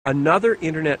Another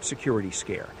internet security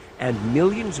scare, and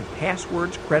millions of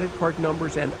passwords, credit card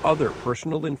numbers, and other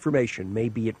personal information may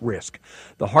be at risk.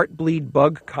 The Heartbleed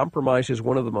bug compromises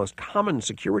one of the most common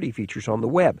security features on the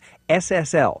web,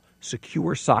 SSL,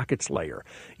 Secure Sockets Layer.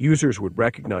 Users would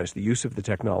recognize the use of the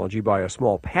technology by a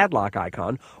small padlock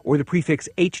icon or the prefix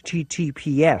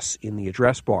HTTPS in the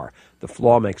address bar. The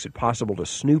flaw makes it possible to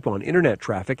snoop on internet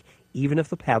traffic even if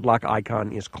the padlock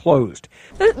icon is closed.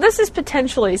 This is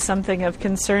potentially something of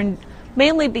concern,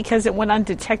 mainly because it went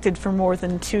undetected for more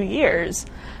than 2 years,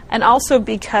 and also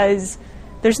because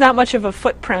there's not much of a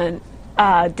footprint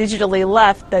digitally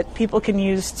left that people can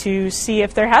use to see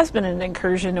if there has been an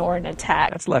incursion or an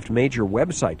attack. That's left major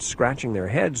websites scratching their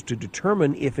heads to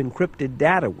determine if encrypted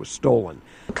data was stolen.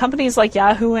 Companies like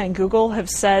Yahoo and Google have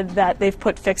said that they've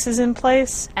put fixes in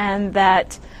place and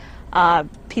that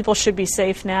people should be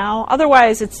safe now.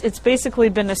 Otherwise, it's basically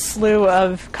been a slew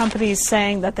of companies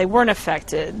saying that they weren't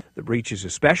affected. The breach is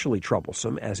especially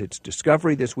troublesome as its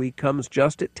discovery this week comes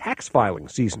just at tax filing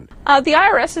season. The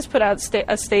IRS has put out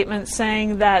a statement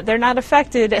saying that they're not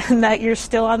affected and that you're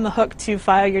still on the hook to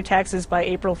file your taxes by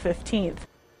April 15th.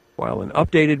 While an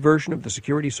updated version of the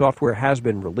security software has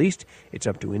been released, it's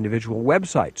up to individual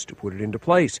websites to put it into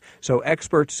place. So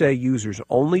experts say users'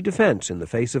 only defense in the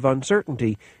face of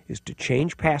uncertainty is to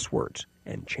change passwords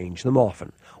and change them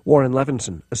often. Warren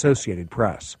Levinson, Associated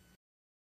Press.